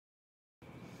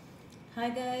Hi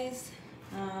guys,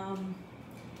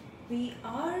 we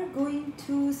are going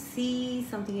to see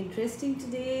something interesting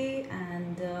today,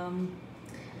 and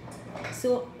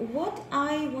so what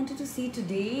I wanted to see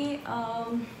today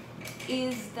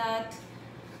is that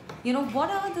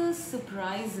what are the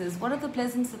surprises, what are the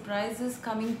pleasant surprises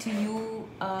coming to you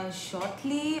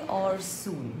shortly or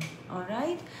soon. All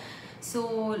right,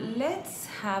 so let's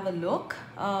have a look.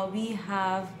 We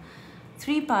have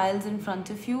three piles in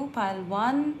front of you: pile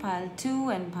 1, pile 2,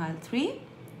 and pile 3.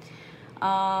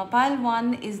 Pile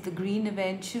 1 is the green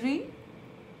Aventurine.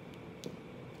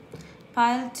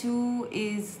 Pile 2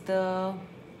 is the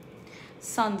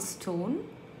sunstone.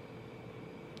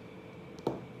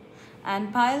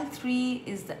 And pile 3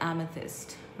 is the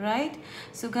amethyst, right?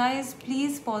 So guys,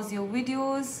 please pause your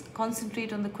videos,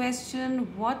 concentrate on the question.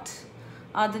 What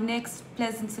are the next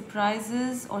pleasant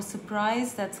surprises or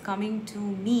surprise that's coming to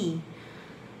me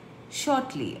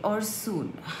shortly or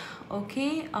soon?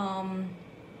 Okay,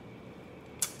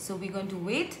 so we're going to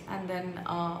wait and then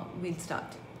we'll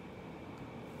start.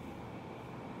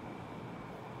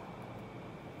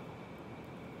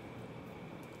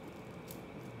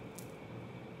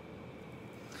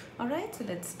 All right, so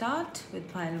let's start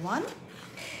with pile 1.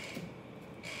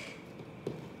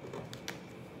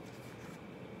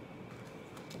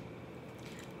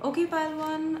 Okay, pile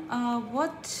 1,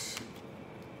 what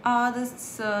are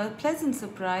the pleasant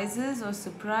surprises or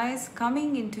surprise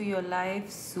coming into your life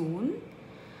soon?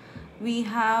 We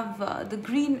have the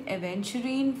green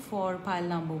Aventurine for pile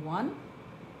number 1.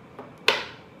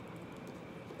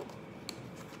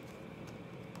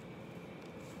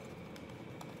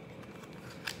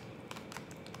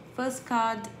 First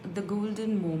card, the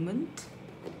golden moment.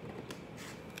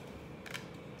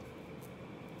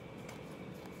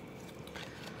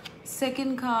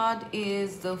 Second card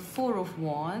is the Four of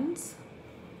Wands.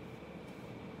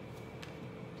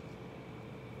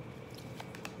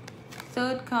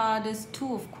 Third card is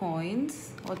Two of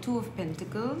Coins or Two of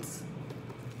Pentacles.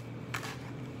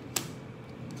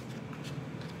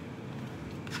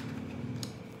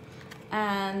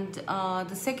 And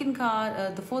the second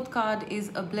card, the fourth card is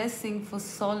a blessing for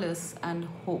solace and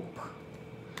hope.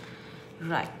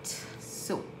 Right,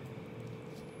 so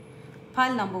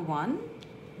pile number 1,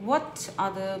 what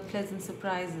are the pleasant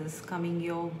surprises coming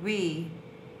your way?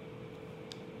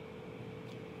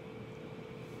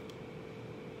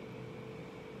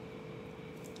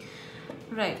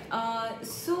 Right,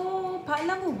 so pile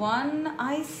number 1,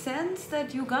 I sense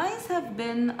that you guys have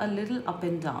been a little up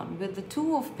and down. With the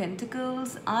Two of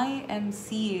Pentacles, I am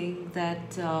seeing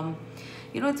that,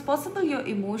 it's possible your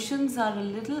emotions are a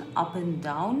little up and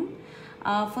down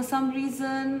for some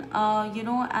reason,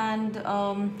 and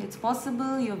it's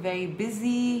possible you're very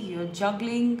busy, you're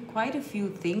juggling quite a few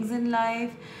things in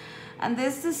life. And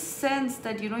there's this sense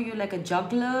that, you're like a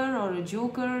juggler or a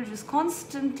joker, just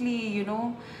constantly,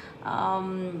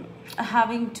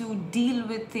 having to deal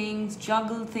with things,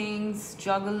 juggle things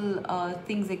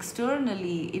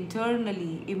externally,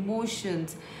 internally,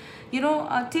 emotions.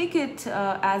 Take it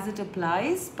as it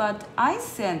applies, but I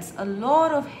sense a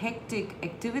lot of hectic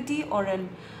activity or an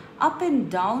up and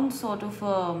down sort of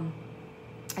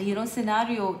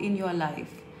scenario in your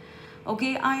life.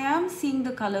 Okay, I am seeing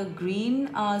the color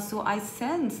green, so I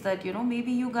sense that,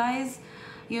 maybe you guys,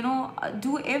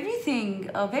 do everything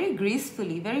very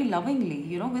gracefully, very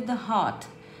lovingly, with the heart.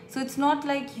 So it's not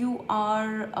like you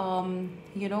are,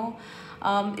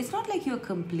 it's not like you're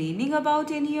complaining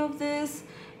about any of this.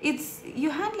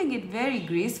 You're handling it very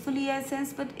gracefully, I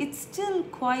sense, but it's still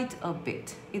quite a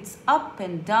bit. It's up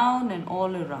and down and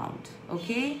all around,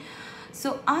 okay?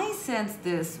 So I sense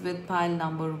this with pile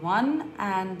number 1,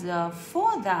 and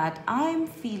for that, I'm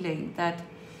feeling that,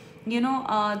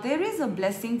 there is a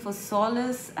blessing for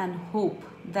solace and hope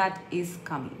that is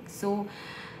coming. So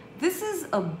this is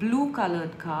a blue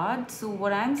colored card. So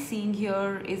what I'm seeing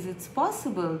here is it's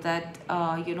possible that,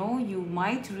 you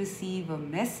might receive a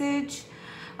message,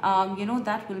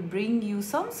 that will bring you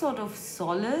some sort of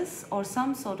solace or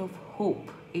some sort of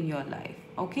hope in your life,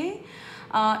 okay?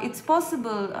 It's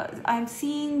possible, I'm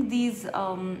seeing these,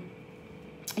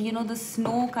 the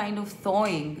snow kind of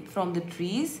thawing from the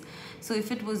trees. So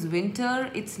if it was winter,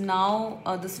 it's now,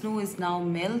 the snow is now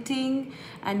melting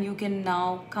and you can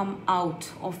now come out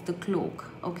of the cloak,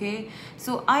 okay?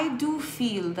 So I do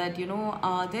feel that,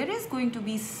 there is going to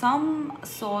be some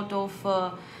sort of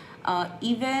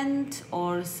event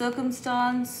or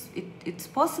circumstance. It's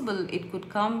possible it could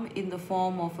come in the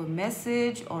form of a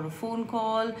message or a phone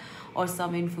call or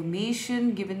some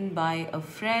information given by a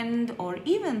friend or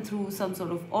even through some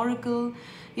sort of oracle.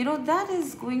 That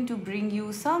is going to bring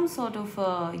you some sort of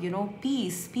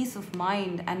peace of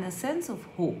mind and a sense of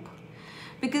hope.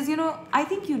 Because I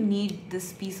think you need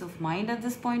this peace of mind at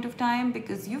this point of time,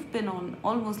 because you've been on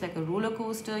almost like a roller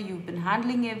coaster. You've been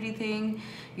handling everything,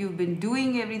 you've been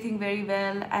doing everything very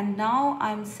well, and now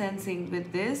I'm sensing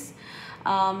with this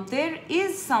there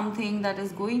is something that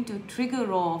is going to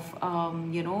trigger off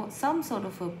some sort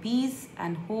of a peace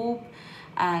and hope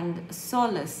and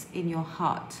solace in your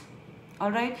heart. All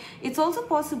right, it's also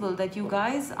possible that you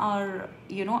guys are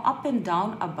up and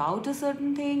down about a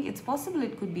certain thing. It's possible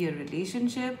it could be a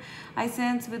relationship. I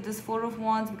sense with this Four of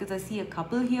Wands, because I see a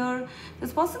couple here.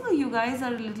 It's possible you guys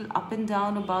are a little up and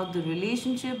down about the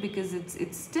relationship, because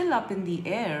it's still up in the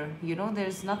air.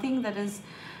 There's nothing that is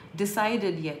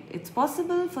decided yet. It's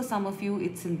possible for some of you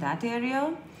it's in that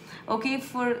area. Okay,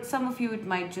 for some of you it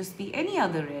might just be any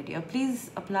other area.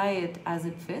 Please apply it as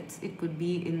it fits. It could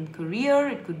be in career,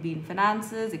 it could be in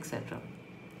finances, etc.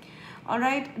 All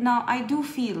right, now I do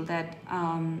feel that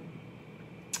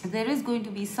there is going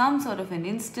to be some sort of an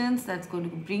instance that's going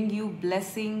to bring you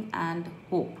blessing and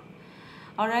hope.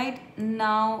 All right,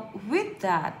 now with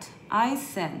that, I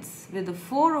sense with the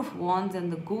Four of Wands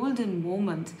and the golden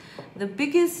moment, the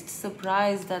biggest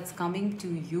surprise that's coming to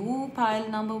you, pile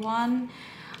number one,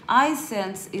 I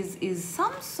sense is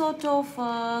some sort of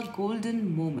a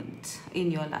golden moment in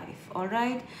your life. All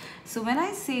right, so when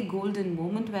I say golden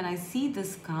moment, when I see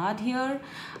this card here,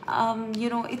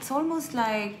 it's almost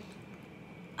like,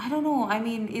 I don't know, I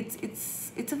mean,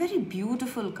 it's a very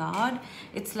beautiful card.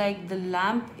 It's like the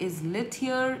lamp is lit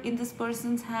here in this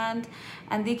person's hand,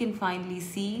 and they can finally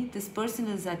see this person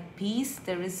is at peace.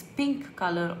 There is pink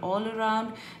color all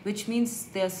around, which means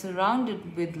they are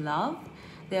surrounded with love.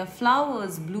 There are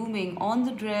flowers blooming on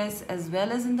the dress as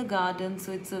well as in the garden.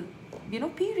 So it's a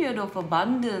period of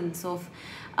abundance, of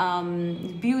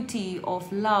beauty,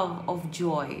 of love, of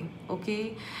joy.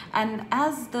 Okay, and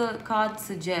as the card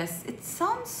suggests, it's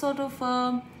some sort of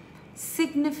a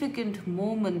significant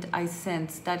moment I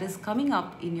sense that is coming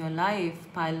up in your life,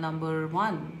 pile number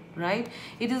one, right?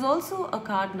 It is also a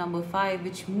card number 5,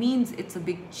 which means it's a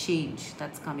big change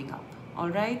that's coming up. All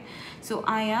right, so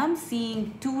I am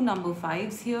seeing 2 number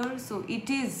 5s here, so it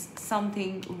is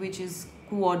something which is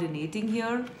coordinating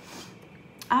here.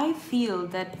 I feel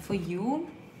that for you,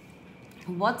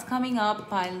 what's coming up,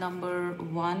 pile number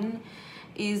 1,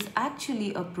 is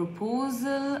actually a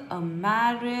proposal, a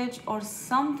marriage, or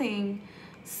something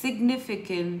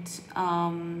significant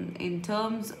in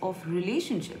terms of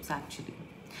relationships. Actually,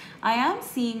 I am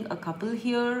seeing a couple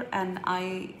here, and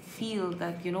I feel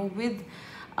that with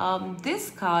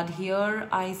this card here,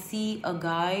 I see a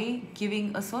guy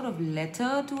giving a sort of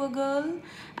letter to a girl,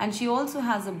 and she also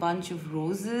has a bunch of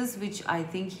roses, which I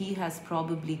think he has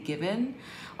probably given.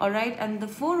 All right, and the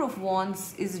Four of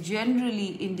Wands is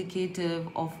generally indicative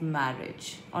of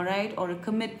marriage, all right, or a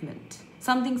commitment,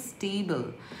 something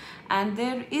stable. And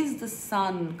there is the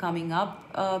sun coming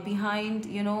up behind,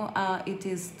 it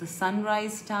is the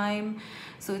sunrise time.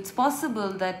 So it's possible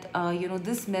that,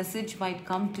 this message might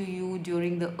come to you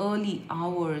during the early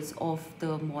hours of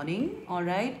the morning, all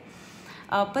right?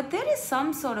 But there is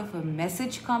some sort of a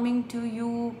message coming to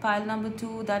you, pile number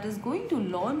 2, that is going to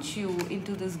launch you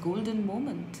into this golden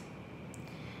moment.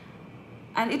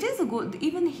 And it is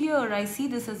even here I see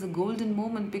this as a golden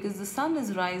moment, because the sun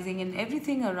is rising and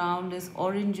everything around is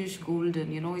orangish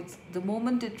golden. It's the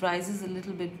moment it rises a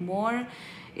little bit more,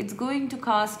 it's going to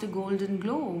cast a golden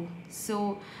glow.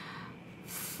 So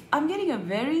I'm getting a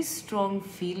very strong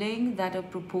feeling that a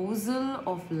proposal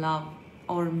of love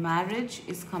or marriage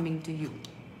is coming to you,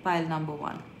 pile number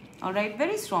 1. All right,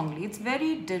 very strongly. It's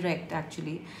very direct,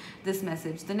 actually, this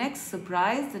message. The next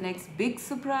surprise, the next big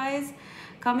surprise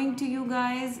coming to you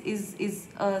guys is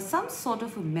some sort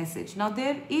of a message. Now,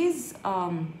 there is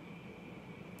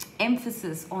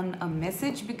emphasis on a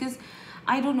message, because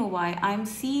I don't know why I'm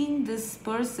seeing this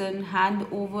person hand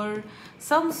over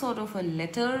some sort of a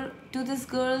letter to this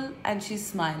girl, and she's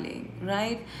smiling,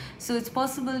 right? So it's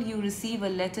possible you receive a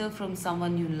letter from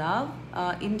someone you love,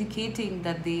 indicating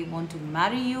that they want to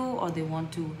marry you, or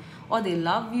they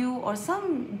love you, or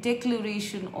some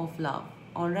declaration of love.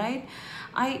 All right,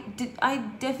 I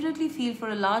definitely feel for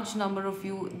a large number of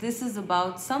you, this is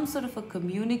about some sort of a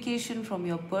communication from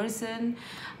your person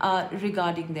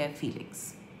regarding their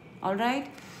feelings. All right,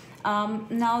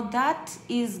 now that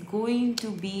is going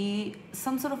to be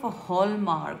some sort of a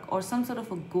hallmark or some sort of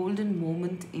a golden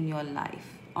moment in your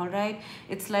life. All right,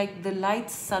 it's like the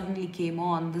lights suddenly came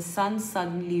on, the sun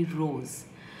suddenly rose.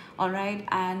 All right,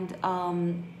 and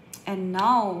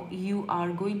now you are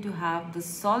going to have the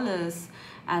solace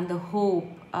and the hope,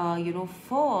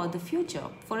 for the future,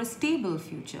 for a stable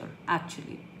future,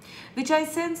 actually, which I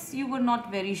sense you were not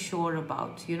very sure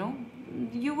about.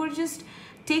 You were just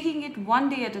taking it one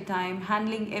day at a time,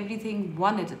 handling everything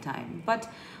one at a time. But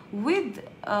with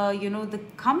the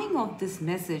coming of this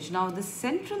message, now the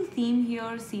central theme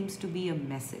here seems to be a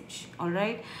message. All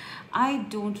right, I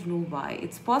don't know why.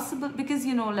 It's possible because,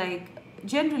 like,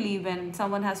 generally when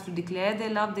someone has to declare their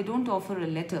love, they don't offer a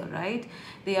letter, right?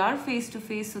 They are face to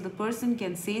face, so the person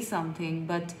can say something.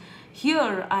 But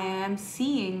here I am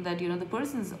seeing that, the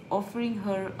person is offering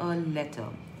her a letter.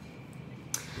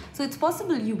 So it's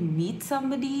possible you meet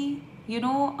somebody,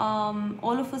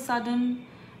 all of a sudden,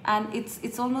 and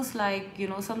it's almost like,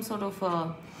 some sort of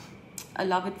a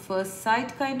love at first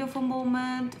sight kind of a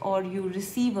moment, or you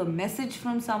receive a message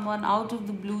from someone out of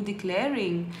the blue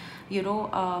declaring,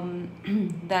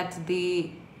 that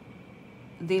they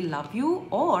love you,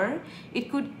 or it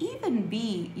could even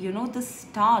be, the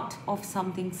start of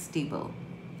something stable.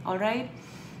 All right,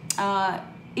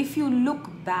 if you look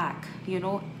back,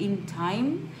 in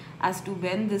time as to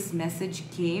when this message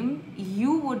came,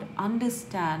 you would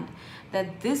understand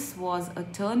that this was a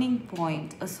turning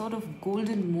point, a sort of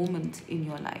golden moment in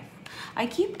your life. I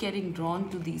keep getting drawn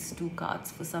to these two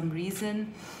cards for some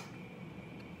reason.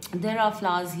 There are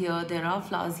flowers here, there are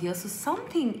flowers here, so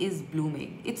something is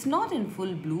blooming. It's not in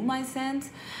full bloom, I sense,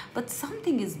 but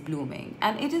something is blooming,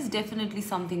 and it is definitely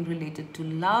something related to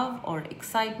love or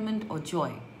excitement or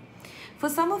joy. For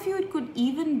some of you, it could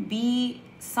even be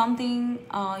something,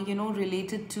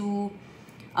 related to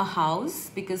a house,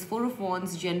 because Four of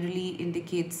Wands generally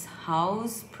indicates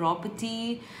house,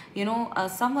 property,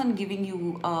 someone giving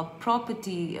you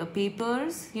property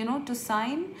papers, to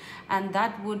sign, and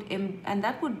that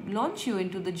would launch you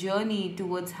into the journey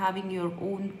towards having your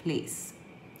own place,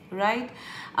 right?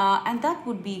 And that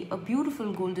would be a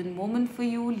beautiful golden moment for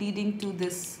you, leading to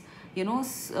this,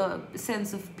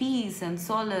 sense of peace and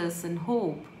solace and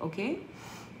hope. Okay.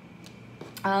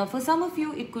 For some of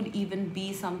you, it could even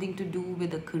be something to do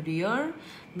with a career,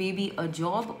 maybe a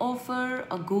job offer,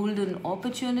 a golden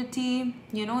opportunity,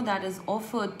 that is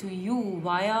offered to you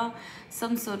via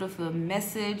some sort of a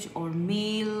message or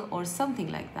mail or something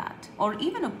like that, or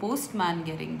even a postman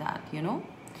getting that,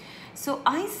 So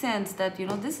I sense that,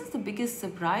 this is the biggest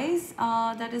surprise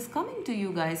that is coming to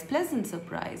you guys, pleasant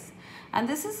surprise. And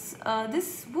this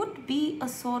would be a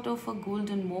sort of a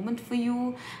golden moment for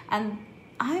you. And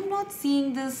I'm not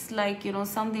seeing this like,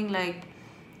 something like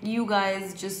you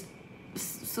guys just,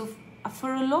 so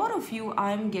for a lot of you,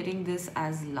 I'm getting this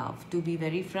as love, to be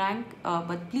very frank,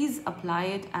 but please apply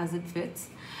it as it fits.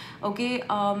 Okay,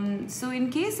 so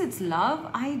in case it's love,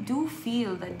 I do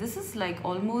feel that this is like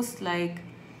almost like,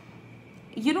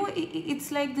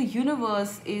 it's like the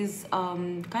universe is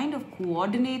kind of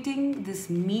coordinating this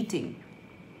meeting.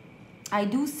 I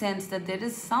do sense that there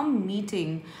is some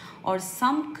meeting or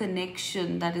some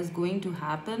connection that is going to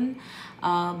happen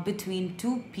between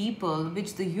two people,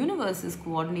 which the universe is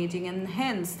coordinating, and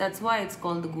hence that's why it's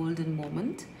called the golden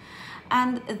moment.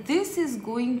 And this is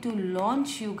going to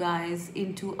launch you guys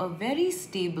into a very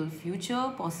stable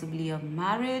future, possibly a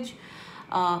marriage,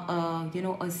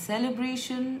 a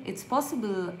celebration. It's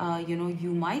possible,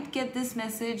 you might get this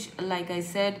message, like I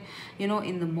said,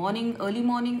 in the morning, early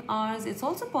morning hours. It's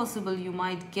also possible you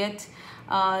might get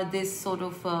this sort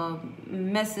of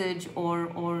message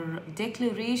or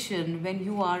declaration when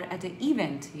you are at an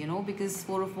event, because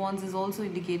Four of Wands is also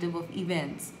indicative of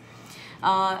events.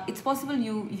 It's possible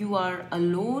you are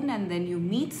alone and then you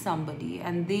meet somebody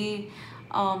and they,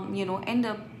 end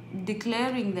up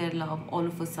declaring their love all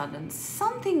of a sudden.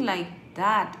 Something like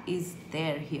that is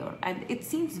there here, and it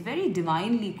seems very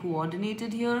divinely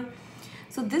coordinated here.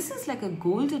 So this is like a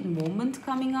golden moment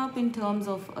coming up in terms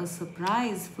of a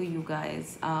surprise for you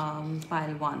guys,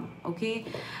 pile one. Okay,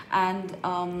 and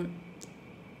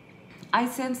I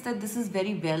sense that this is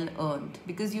very well earned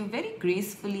because you very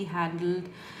gracefully handled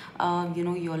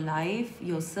your life,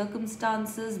 your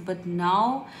circumstances, but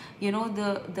now,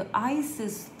 the ice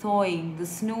is thawing, the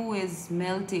snow is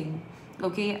melting,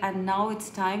 okay, and now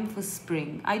it's time for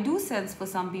spring. I do sense for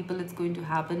some people it's going to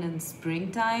happen in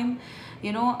springtime,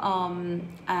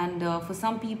 and for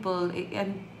some people,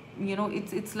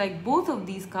 it's like both of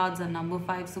these cards are number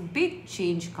 5, so big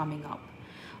change coming up.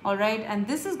 All right, and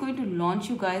this is going to launch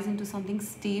you guys into something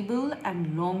stable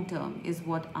and long term is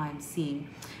what I'm seeing.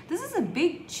 This is a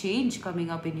big change coming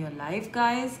up in your life,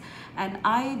 guys, and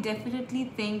I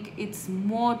definitely think it's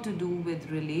more to do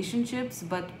with relationships,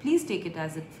 but please take it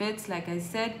as it fits. Like I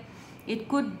said, it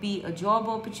could be a job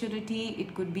opportunity,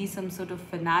 it could be some sort of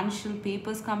financial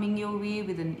papers coming your way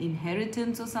with an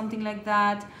inheritance or something like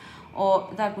that, or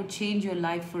that would change your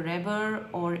life forever.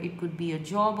 Or it could be a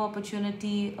job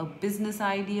opportunity, a business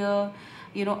idea,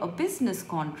 a business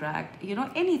contract,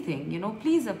 anything,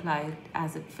 please apply it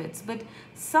as it fits. But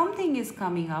something is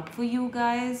coming up for you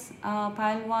guys,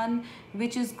 pile one,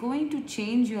 which is going to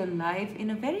change your life in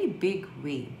a very big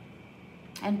way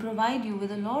and provide you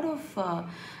with a lot of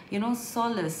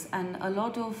solace and a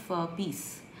lot of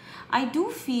peace. I do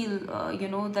feel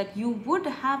that you would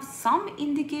have some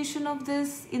indication of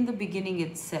this in the beginning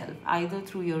itself, either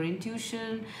through your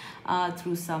intuition,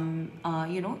 through some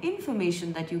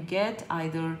information that you get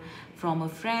either from a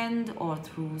friend or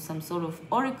through some sort of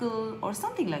oracle or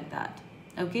something like that.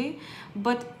 Okay,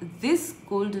 but this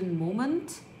golden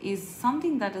moment is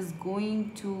something that is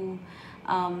going to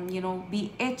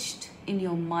be etched in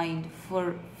your mind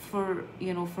for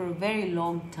a very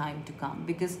long time to come,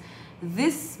 because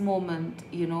this moment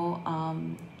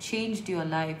changed your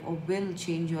life or will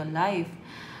change your life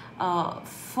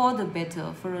for the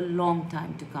better for a long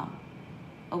time to come.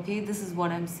 Okay, this is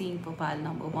what I'm seeing for pile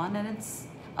number one, and it's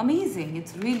amazing.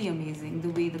 It's really amazing the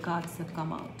way the cards have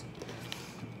come out.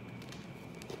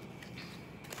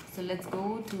 So let's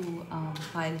go to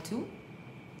pile two.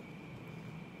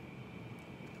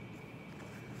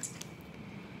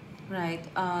 Right,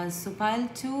 so pile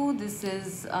two, this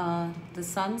is the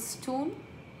sunstone.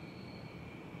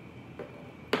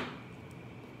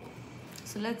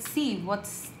 So let's see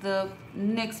what's the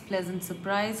next pleasant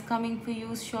surprise coming for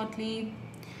you shortly.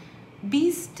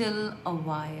 Be still a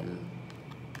while.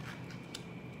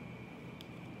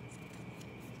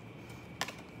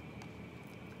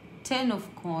 Ten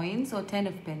of coins or 10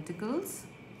 of pentacles.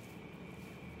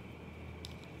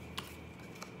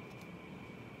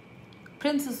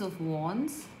 Princess of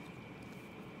Wands.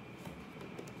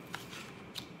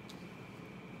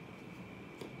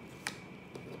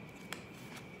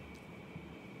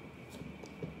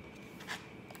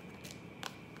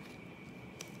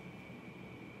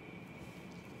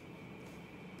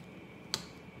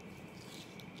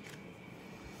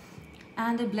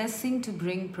 And a blessing to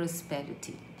bring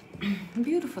prosperity.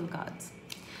 Beautiful cards.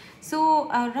 So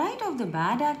right off the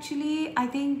bat, actually, I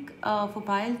think for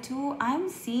pile two, I'm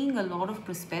seeing a lot of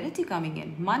prosperity coming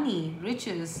in. Money,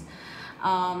 riches.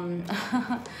 I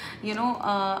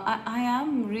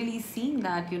am really seeing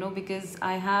that, because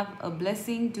I have a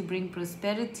blessing to bring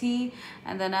prosperity,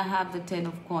 and then I have the 10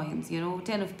 of coins,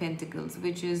 10 of pentacles,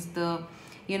 which is the,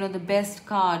 the best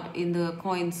card in the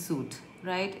coin suit,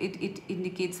 right? It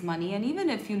indicates money. And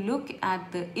even if you look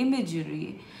at the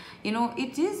imagery,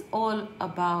 it is all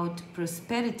about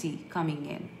prosperity coming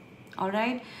in. All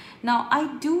right. Now,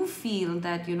 I do feel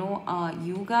that,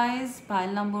 you guys,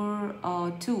 pile number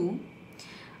two,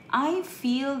 I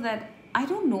feel that I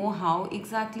don't know how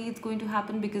exactly it's going to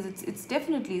happen, because it's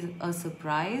definitely a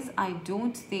surprise. I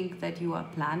don't think that you are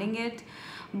planning it,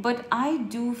 but I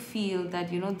do feel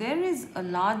that, there is a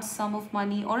large sum of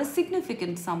money or a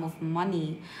significant sum of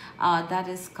money that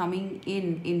is coming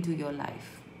into your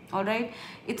life. All right,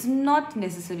 it's not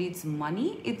necessary it's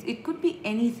money. It could be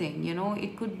anything,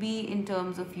 it could be in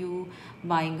terms of you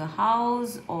buying a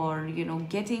house, or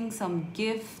getting some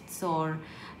gifts, or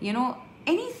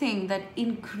anything that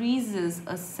increases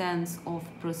a sense of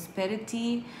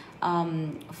prosperity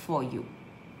for you.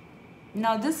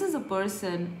 Now, this is a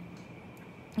person,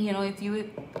 if you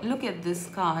look at this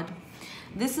card,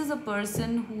 this is a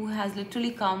person who has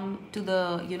literally come to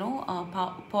the,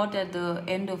 pot at the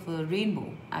end of a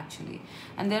rainbow, actually.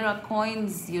 And there are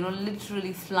coins,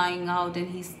 literally flying out, and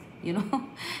he's,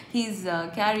 he's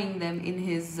carrying them in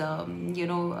his,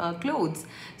 clothes.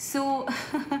 So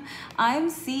I'm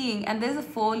seeing, and there's a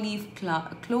 4-leaf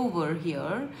clover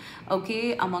here,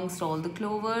 okay, amongst all the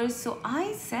clovers. So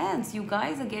I sense you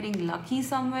guys are getting lucky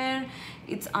somewhere.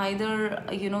 It's either,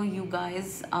 you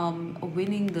guys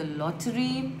winning the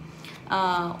lottery,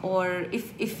 or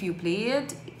if you play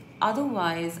it.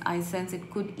 Otherwise, I sense it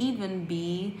could even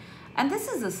be, and this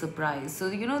is a surprise. So,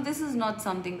 this is not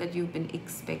something that you've been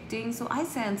expecting. So I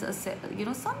sense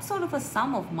some sort of a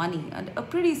sum of money, and a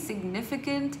pretty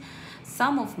significant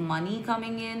sum of money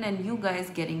coming in and you guys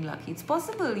getting lucky. It's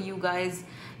possible you guys,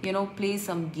 play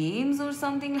some games or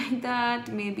something like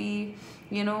that, maybe,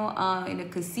 in a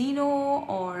casino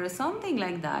or something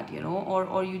like that,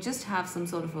 or you just have some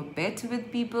sort of a bet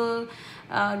with people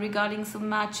regarding some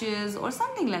matches or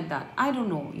something like that. I don't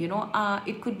know,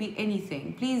 it could be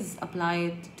anything. Please apply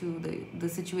it to the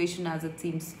situation as it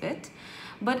seems fit.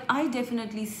 But I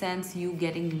definitely sense you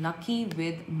getting lucky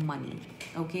with money.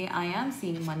 Okay, I am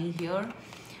seeing money here.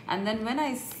 And then when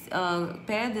I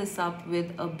pair this up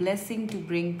with a blessing to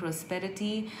bring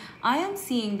prosperity, I am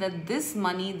seeing that this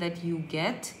money that you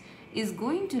get is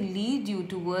going to lead you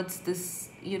towards this,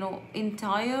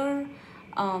 entire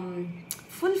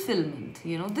fulfillment.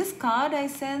 This card I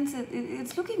sense,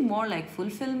 it's looking more like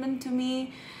fulfillment to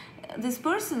me. This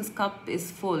person's cup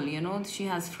is full, she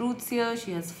has fruits here,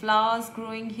 she has flowers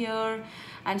growing here,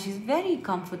 and she's very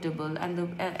comfortable, and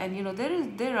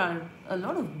there are a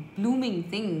lot of blooming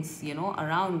things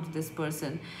around this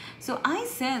person. So I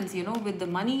sense, with the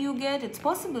money you get, it's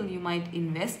possible you might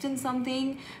invest in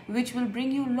something which will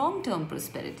bring you long-term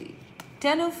prosperity.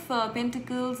 Ten of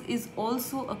Pentacles is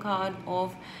also a card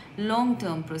of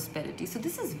long-term prosperity. So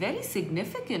this is very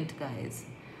significant, guys.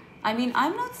 I mean,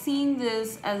 I'm not seeing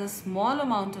this as a small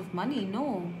amount of money.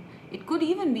 No, it could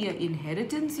even be an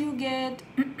inheritance you get.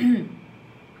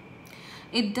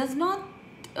 It does not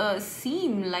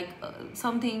seem like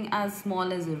something as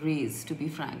small as a raise, to be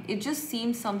frank. It just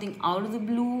seems something out of the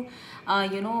blue,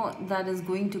 that is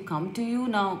going to come to you.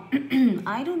 Now,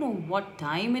 I don't know what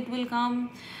time it will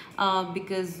come,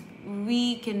 because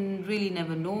we can really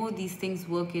never know. These things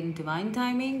work in divine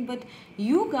timing, but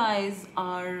you guys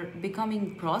are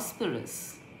becoming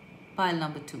prosperous. Pile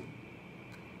number 2.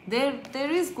 There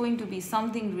is going to be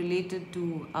something related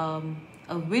to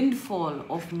a windfall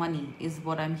of money is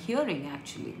what I'm hearing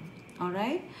actually. All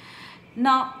right.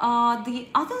 Now, the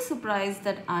other surprise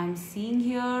that I'm seeing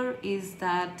here is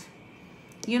that,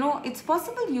 it's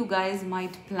possible you guys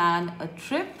might plan a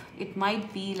trip. It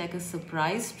might be like a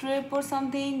surprise trip or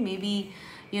something. Maybe,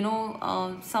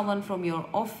 someone from your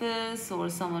office or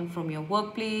someone from your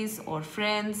workplace or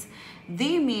friends,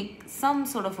 they make some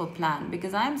sort of a plan,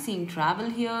 because I'm seeing travel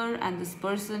here, and this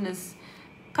person is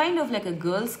kind of like a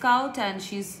Girl Scout, and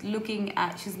she's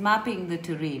mapping the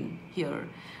terrain here,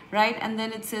 right? And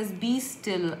then it says, be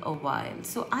still a while.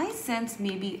 So I sense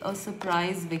maybe a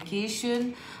surprise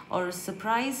vacation or a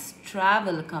surprise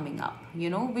travel coming up,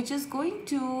 which is going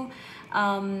to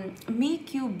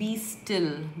make you be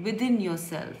still within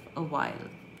yourself a while.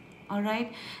 All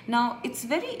right. Now, it's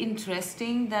very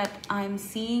interesting that I'm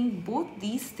seeing both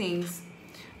these things.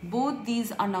 Both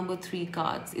these are number 3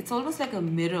 cards. It's almost like a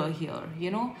mirror here,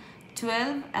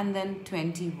 12 and then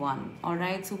 21. All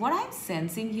right. So what I'm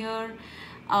sensing here,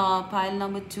 pile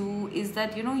number 2, is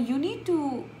that, you need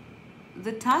to,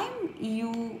 the time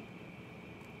you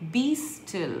be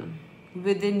still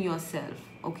within yourself,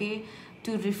 okay,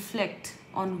 to reflect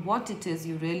on what it is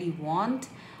you really want,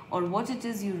 or what it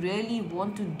is you really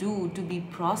want to do to be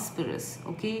prosperous,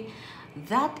 okay?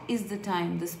 That is the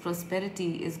time this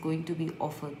prosperity is going to be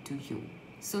offered to you.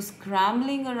 So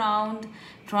scrambling around,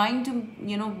 trying to,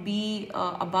 be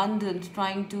abundant,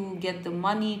 trying to get the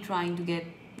money, trying to get,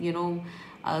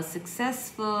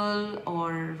 successful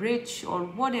or rich or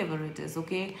whatever it is,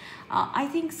 okay? I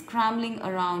think scrambling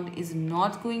around is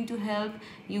not going to help.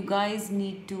 You guys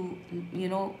need to,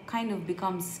 kind of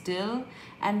become still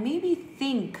and maybe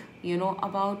think,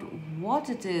 about what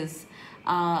it is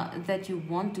that you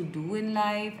want to do in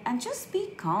life, and just be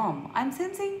calm. I'm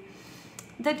sensing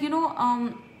that,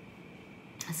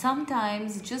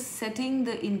 sometimes just setting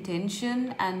the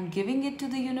intention and giving it to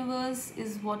the universe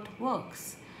is what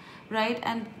works, right?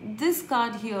 And this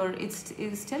card here,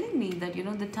 is telling me that,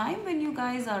 the time when you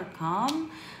guys are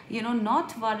calm,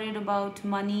 not worried about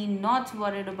money, not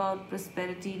worried about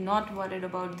prosperity, not worried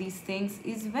about these things,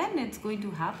 is when it's going to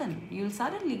happen. You'll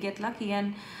suddenly get lucky.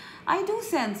 And I do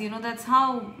sense, that's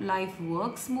how life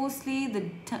works mostly.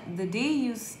 The day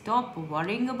you stop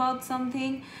worrying about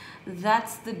something,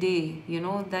 that's the day,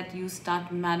 that you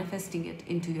start manifesting it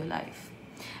into your life.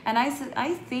 And I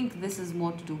think this is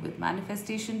more to do with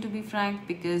manifestation, to be frank,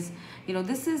 because,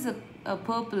 this is a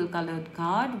purple colored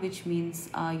card, which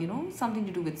means, something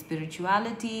to do with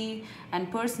spirituality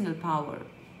and personal power,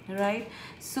 right?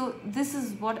 So this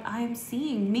is what I'm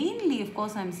seeing. Mainly, of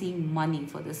course, I'm seeing money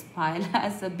for this pile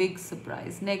as a big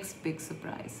surprise, next big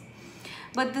surprise.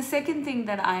 But the second thing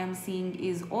that I am seeing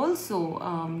is also,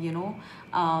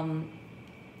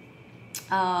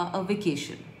 a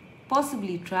vacation.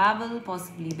 possibly travel,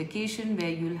 possibly vacation, where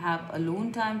you'll have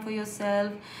alone time for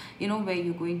yourself, you know, where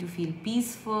you're going to feel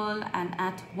peaceful and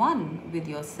at one with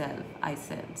yourself, I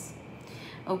sense.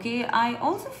 Okay, I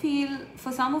also feel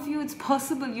for some of you it's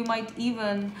possible you might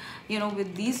even, you know,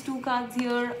 with these two cards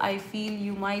here, I feel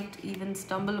you might even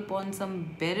stumble upon some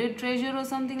buried treasure or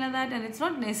something like that. And it's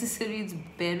not necessary it's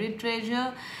buried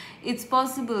treasure. It's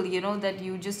possible, you know, that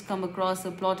you just come across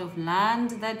a plot of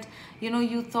land that, you know,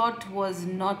 you thought was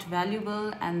not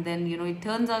valuable, and then, you know, it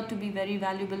turns out to be very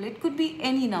valuable. It could be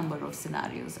any number of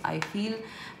scenarios, I feel.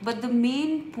 But the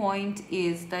main point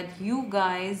is that you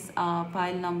guys,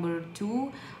 pile number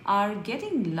 2, are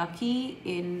getting lucky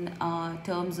in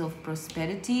terms of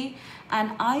prosperity,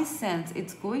 and I sense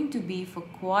it's going to be for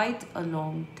quite a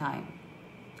long time.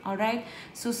 All right,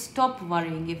 so stop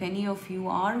worrying. If any of you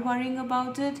are worrying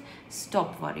about it,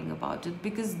 stop worrying about it,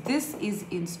 because this is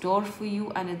in store for you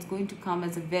and it's going to come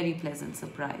as a very pleasant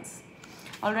surprise.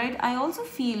 All right, I also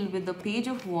feel with the page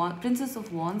of wands, princess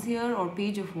of wands here, or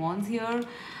page of wands here,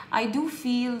 I do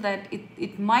feel that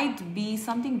it might be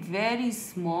something very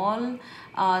small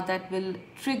that will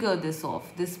trigger this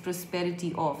off, this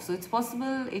prosperity off. So it's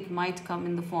possible it might come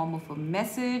in the form of a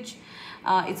message.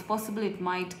 It's possible it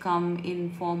might come in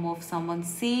form of someone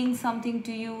saying something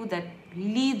to you that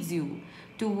leads you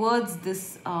towards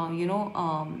this,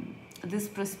 this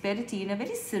prosperity in a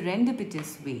very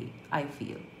serendipitous way, I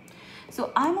feel.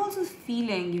 So I'm also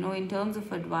feeling, you know, in terms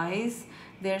of advice,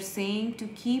 they're saying to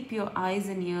keep your eyes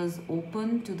and ears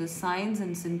open to the signs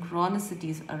and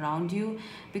synchronicities around you,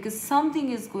 because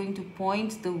something is going to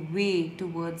point the way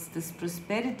towards this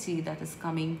prosperity that is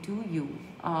coming to you,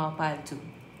 pile 2.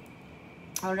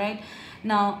 All right,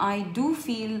 now I do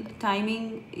feel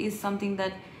timing is something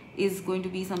that is going to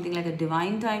be something like a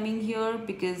divine timing here,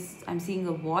 because I'm seeing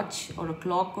a watch or a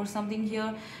clock or something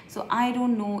here. So I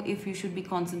don't know if you should be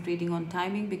concentrating on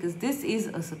timing, because this is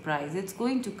a surprise. It's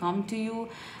going to come to you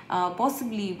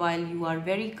possibly while you are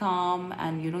very calm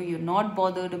and, you know, you're not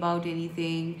bothered about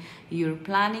anything. You're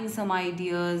planning some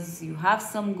ideas, you have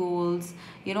some goals,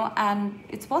 you know, and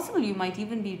it's possible you might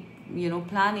even be, you know,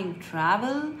 planning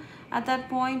travel at that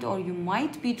point, or you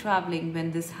might be traveling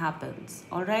when this happens.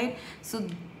 All right, so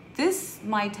this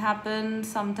might happen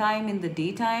sometime in the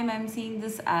daytime. I'm seeing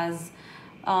this as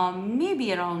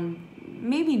maybe around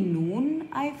noon,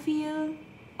 I feel.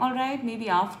 All right, maybe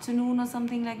afternoon or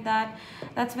something like that.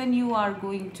 That's when you are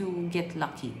going to get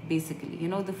lucky, basically. You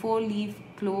know, the 4-leaf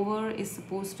clover is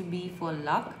supposed to be for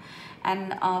luck,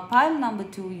 and pile number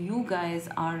 2, you guys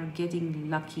are getting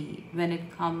lucky when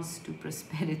it comes to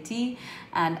prosperity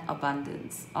and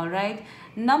abundance. All right,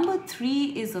 number 3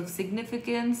 is of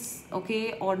significance,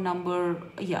 okay, or number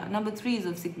 3 is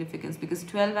of significance, because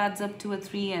 12 adds up to a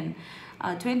 3, and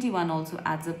 21 also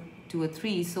adds up to a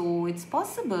 3. So it's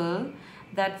possible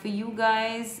that for you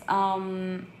guys,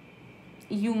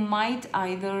 you might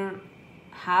either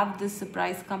have this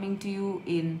surprise coming to you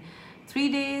in 3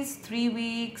 days, 3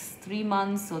 weeks, 3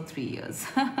 months, or 3 years.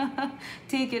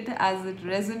 Take it as it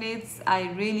resonates.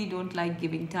 I really don't like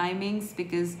giving timings,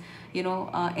 because, you know,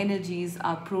 energies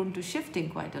are prone to shifting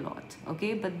quite a lot.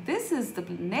 Okay, but this is the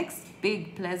next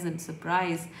big pleasant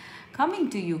surprise coming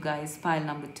to you guys, pile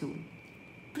number 2.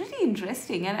 Pretty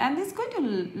interesting, and it's going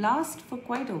to last for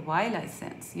quite a while, I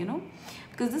sense, you know,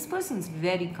 because this person's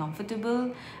very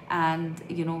comfortable and,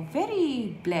 you know,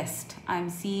 very blessed. I'm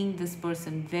seeing this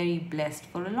person very blessed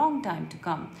for a long time to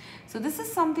come. So this is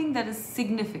something that is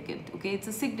significant. Okay, it's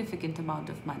a significant amount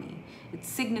of money, it's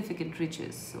significant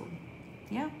riches. So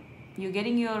yeah, you're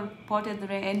getting your pot at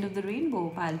the end of the rainbow,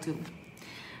 pile 2.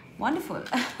 Wonderful.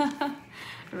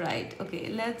 Right, okay,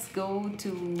 let's go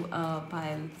to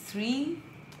pile 3.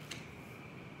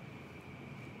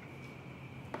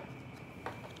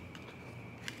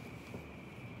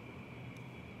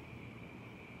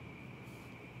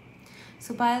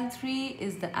 So pile 3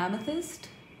 is the Amethyst.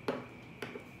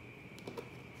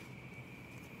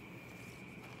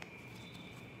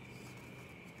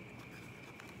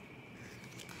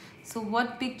 So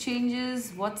what big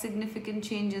changes, what significant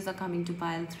changes are coming to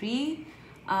pile 3?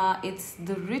 It's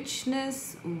the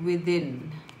richness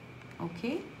within,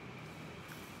 okay?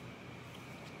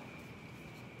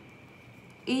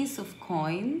 Ace of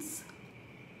Coins,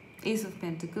 Ace of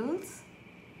Pentacles,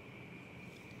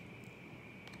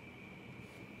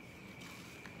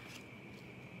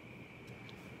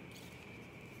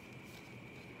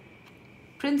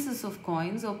 Princess of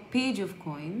Coins or Page of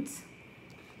Coins,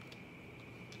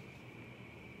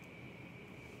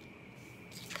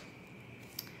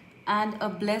 and a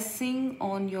blessing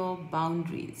on your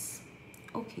boundaries.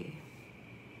 Okay.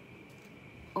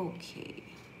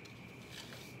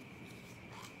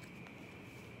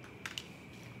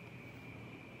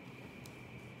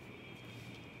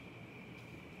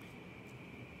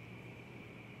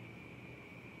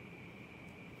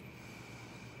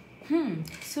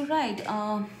 So right,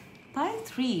 pile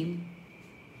 3,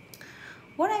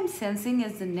 what I'm sensing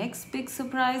as the next big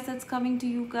surprise that's coming to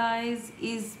you guys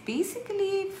is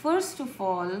basically, first of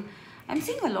all, I'm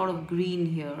seeing a lot of green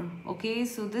here. Okay,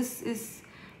 so this is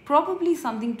probably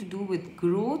something to do with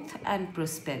growth and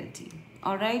prosperity.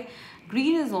 All right,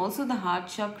 green is also the heart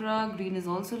chakra, green is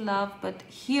also love, but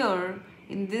here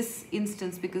in this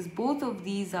instance, because both of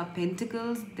these are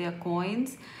pentacles, they are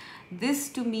coins, this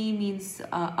to me means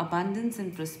abundance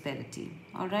and prosperity.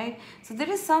 All right, so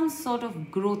there is some sort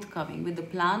of growth coming with the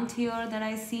plant here that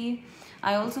I see.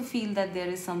 I also feel that there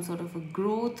is some sort of a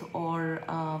growth or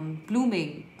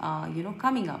blooming,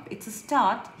 coming up. It's a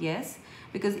start, yes,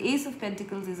 because Ace of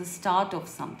Pentacles is a start of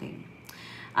something.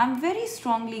 I'm very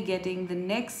strongly getting the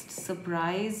next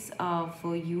surprise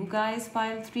for you guys,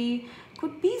 pile 3,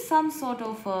 could be some sort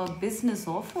of a business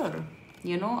offer,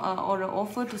 or an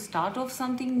offer to start off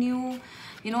something new.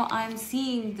 I'm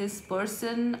seeing this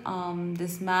person,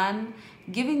 this man,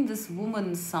 giving this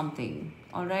woman something.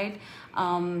 All right,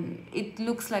 it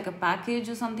looks like a package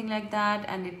or something like that,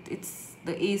 and it's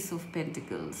the Ace of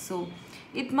Pentacles. So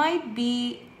it might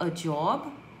be a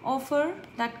job offer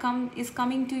that is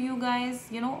coming to you guys,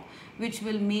 which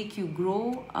will make you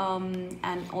grow.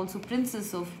 And also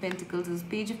Princess of Pentacles, is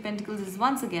Page of Pentacles, is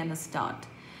once again a start.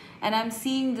 And I'm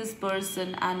seeing this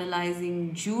person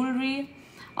analyzing jewelry.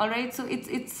 All right, so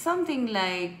it's something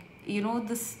like,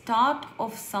 the start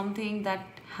of something that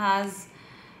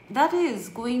is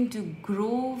going to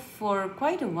grow for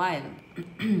quite a while.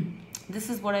 This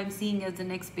is what I'm seeing as the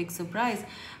next big surprise.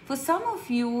 For some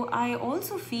of you, I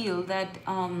also feel that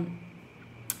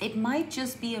it might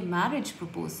just be a marriage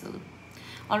proposal.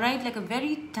 All right, like a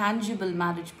very tangible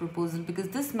marriage proposal, because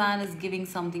this man is giving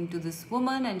something to this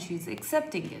woman and she's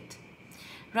accepting it,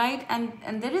 right?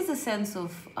 And there is a sense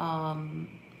of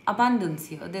abundance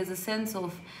here. There's a sense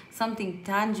of something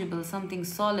tangible, something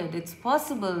solid. It's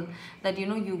possible that,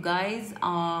 you guys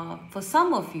are, for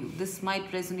some of you, this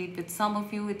might resonate with some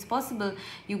of you. It's possible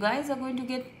you guys are going to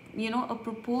get, a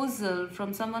proposal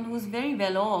from someone who's very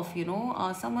well off,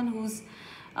 someone who's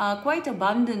quite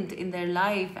abundant in their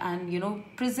life, and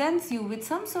presents you with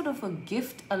some sort of a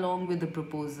gift along with the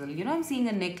proposal. I'm seeing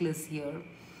a necklace here.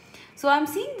 So I'm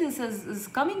seeing this as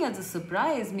coming as a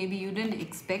surprise. Maybe you didn't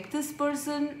expect this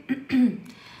person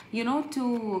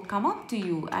to come up to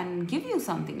you and give you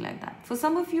something like that. For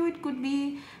some of you, it could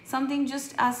be something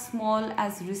just as small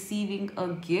as receiving a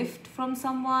gift from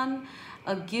someone,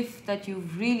 a gift that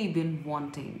you've really been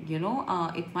wanting.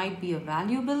 It might be a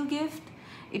valuable gift.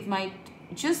 It might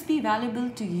just be valuable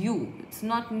to you. It's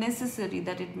not necessary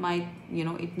that it might,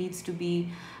 it needs to be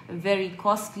very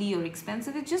costly or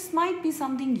expensive. It just might be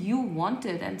something you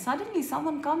wanted, and suddenly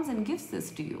someone comes and gives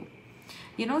this to you.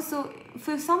 So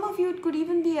for some of you, it could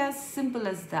even be as simple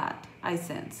as that, I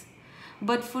sense.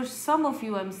 But for some of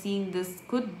you, I'm seeing this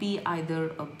could be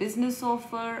either a business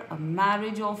offer, a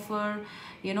marriage offer,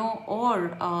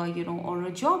 or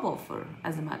a job offer,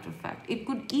 as a matter of fact. It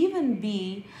could even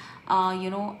be,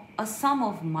 a sum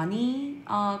of money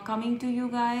coming to you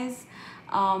guys.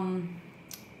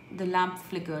 The lamp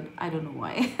flickered. I don't know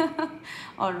why.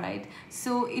 All right.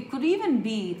 So it could even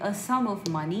be a sum of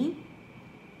money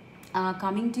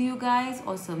coming to you guys,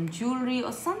 or some jewelry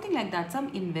or something like that, some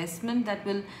investment that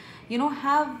will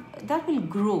that will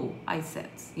grow, I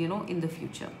sense, in the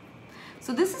future.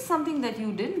 So this is something that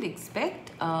you didn't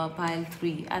expect, pile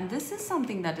 3, and this is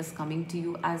something that is coming to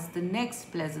you as the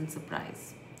next pleasant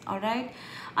surprise. All right,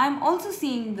 I'm also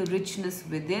seeing the richness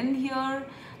within here.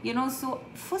 So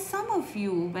for some of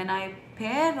you, when I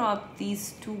pair up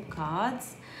these two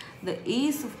cards, the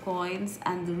Ace of Coins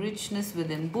and the richness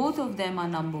within, both of them are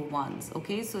number ones.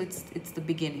 Okay, so it's the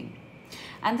beginning.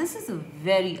 And this is a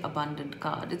very abundant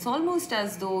card. It's almost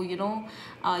as though,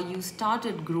 you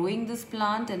started growing this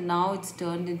plant and now it's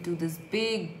turned into this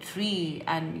big tree,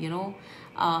 and,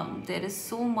 there is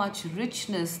so much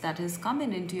richness that has come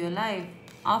into your life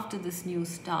after this new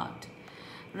start,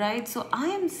 right? So I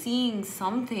am seeing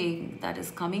something that is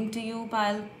coming to you,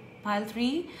 pile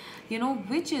 3,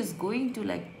 which is going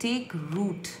to take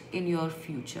root in your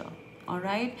future. All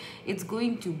right, it's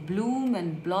going to bloom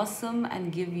and blossom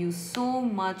and give you so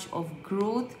much of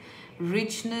growth,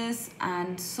 richness,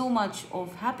 and so much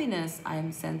of happiness, I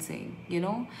am sensing,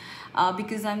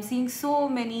 because I'm seeing so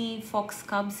many fox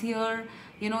cubs here.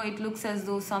 It looks as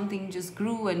though something just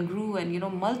grew and grew and,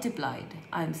 multiplied.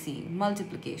 I'm seeing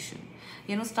multiplication,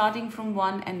 starting from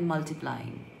one and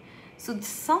multiplying. So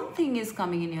something is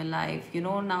coming in your life,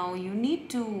 now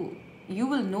you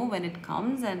will know when it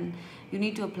comes, and you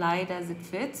need to apply it as it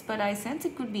fits. But I sense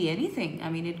it could be anything. I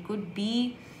mean, it could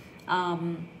be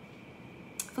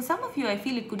For some of you, I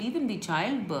feel it could even be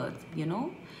childbirth,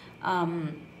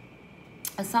 um,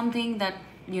 something that,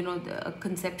 a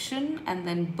conception and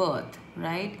then birth,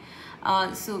 right?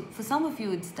 So for some of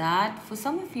you it's that. For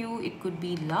some of you it could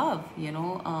be love,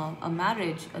 a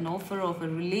marriage, an offer of a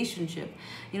relationship,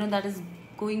 that is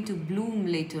going to bloom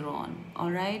later on.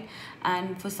 All right.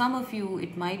 And for some of you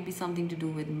it might be something to do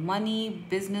with money,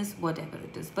 business, whatever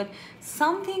it is, but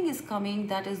something is coming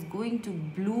that is going to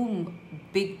bloom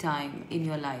big time in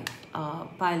your life.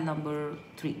 Pile number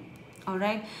 3. All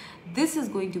right, this is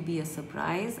going to be a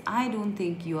surprise. I don't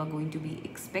think you are going to be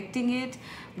expecting it,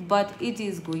 but it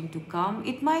is going to come.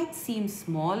 It might seem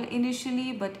small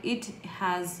initially, but it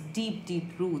has deep,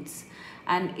 deep roots,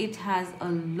 and it has a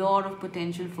lot of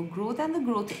potential for growth, and the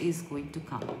growth is going to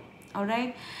come. All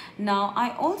right, now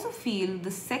I also feel the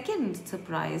second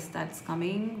surprise that's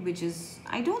coming, which is,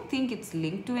 I don't think it's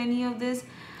linked to any of this.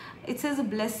 It says a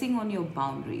blessing on your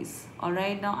boundaries. All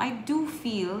right, now I do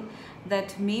feel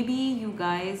that maybe you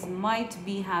guys might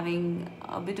be having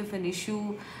a bit of an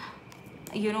issue,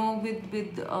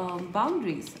 with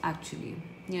boundaries. Actually,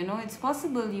 it's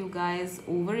possible you guys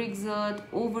overexert,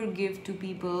 overgive to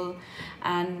people,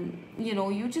 and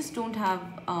you just don't have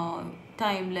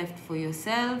time left for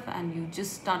yourself, and you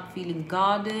just start feeling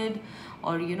guarded,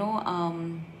 or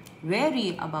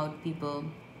wary about people.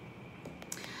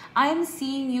 I am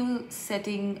seeing you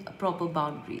setting proper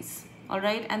boundaries. All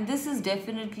right, and this is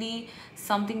definitely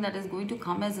something that is going to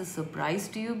come as a surprise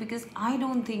to you, because I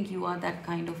don't think you are that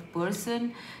kind of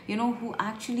person, who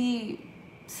actually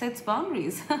sets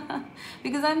boundaries.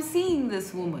 Because I'm seeing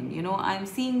this woman, I'm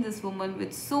seeing this woman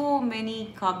with so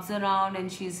many cubs around,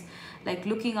 and she's like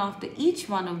looking after each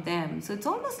one of them. So it's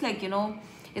almost like,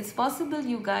 it's possible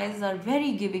you guys are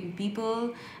very giving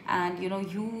people, and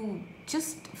you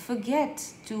just forget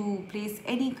to place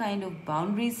any kind of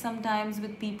boundaries sometimes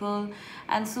with people,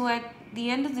 and so at the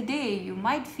end of the day you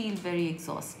might feel very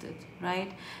exhausted,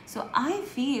 right? So I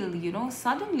feel,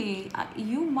 suddenly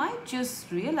you might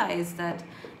just realize that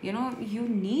you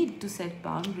need to set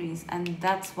boundaries, and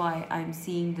that's why I'm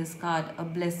seeing this card, a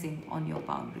blessing on your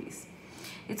boundaries.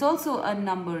 It's also a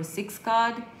number 6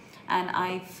 card. And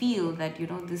I feel that,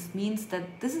 this means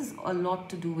that this is a lot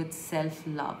to do with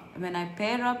self-love. When I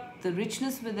pair up the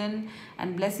richness within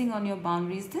and blessing on your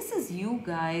boundaries, this is you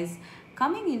guys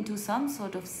coming into some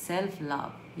sort of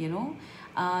self-love,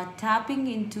 tapping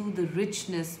into the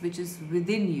richness which is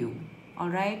within you. All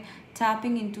right,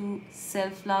 tapping into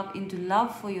self-love, into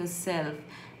love for yourself,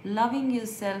 loving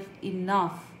yourself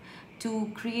enough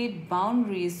to create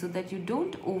boundaries so that you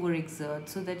don't overexert,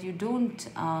 so that you don't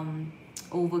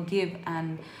overgive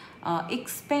and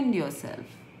expend yourself,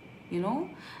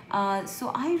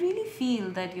 so I really feel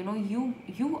that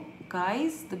you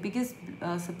guys, the biggest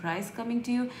surprise coming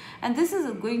to you, and this is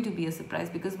going to be a surprise,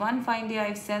 because one fine day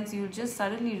I've sensed you'll just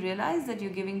suddenly realize that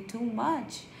you're giving too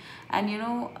much, and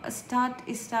start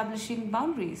establishing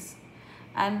boundaries.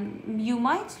 And you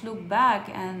might look back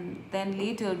and then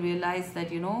later realize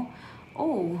that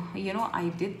oh,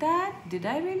 I did that. Did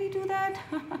I really do that?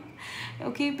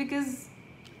 Okay, because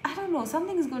I don't know,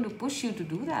 something is going to push you to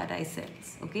do that, I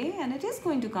sense. Okay, and it is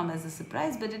going to come as a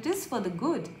surprise, but it is for the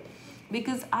good,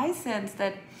 because I sense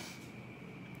that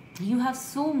you have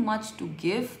so much to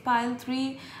give, pile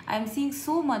 3. I'm seeing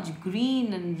so much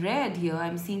green and red here.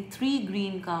 I'm seeing 3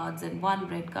 green cards and 1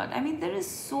 red card. I mean, there is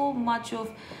so much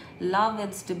of love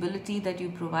and stability that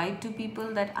you provide to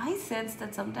people that I sense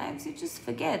that sometimes you just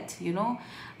forget,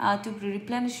 to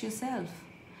replenish yourself.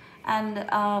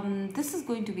 And this is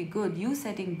going to be good. You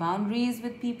setting boundaries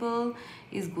with people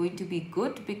is going to be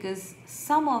good, because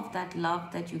some of that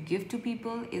love that you give to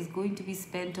people is going to be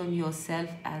spent on yourself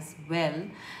as well,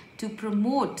 to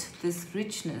promote this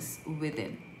richness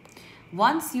within.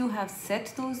 Once you have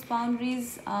set those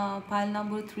boundaries, pile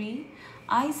number 3,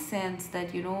 I sense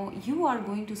that you are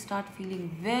going to start feeling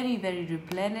very, very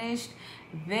replenished,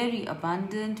 very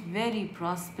abundant, very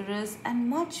prosperous, and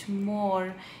much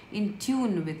more in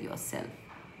tune with yourself.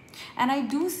 And I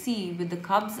do see with the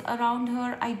cubs around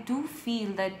her, I do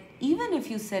feel that even if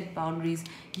you set boundaries,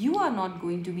 you are not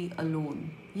going to be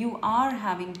alone. You are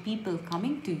having people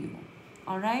coming to you.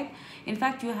 All right. In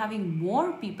fact, you're having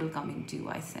more people coming to you,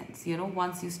 I sense,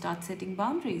 once you start setting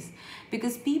boundaries,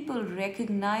 because people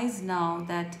recognize now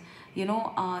that,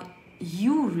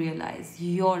 you realize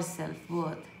your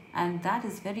self-worth, and that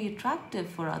is very attractive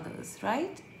for others,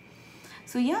 right?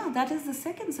 So yeah, that is the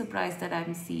second surprise that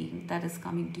I'm seeing that is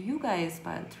coming to you guys,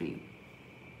 pile 3.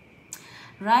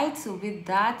 Right, so with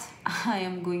that, I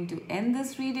am going to end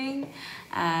this reading,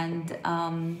 and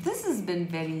this has been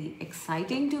very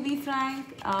exciting, to be frank.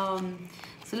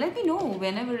 So let me know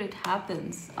whenever it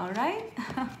happens, all right?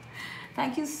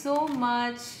 Thank you so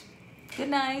much. Good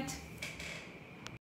night.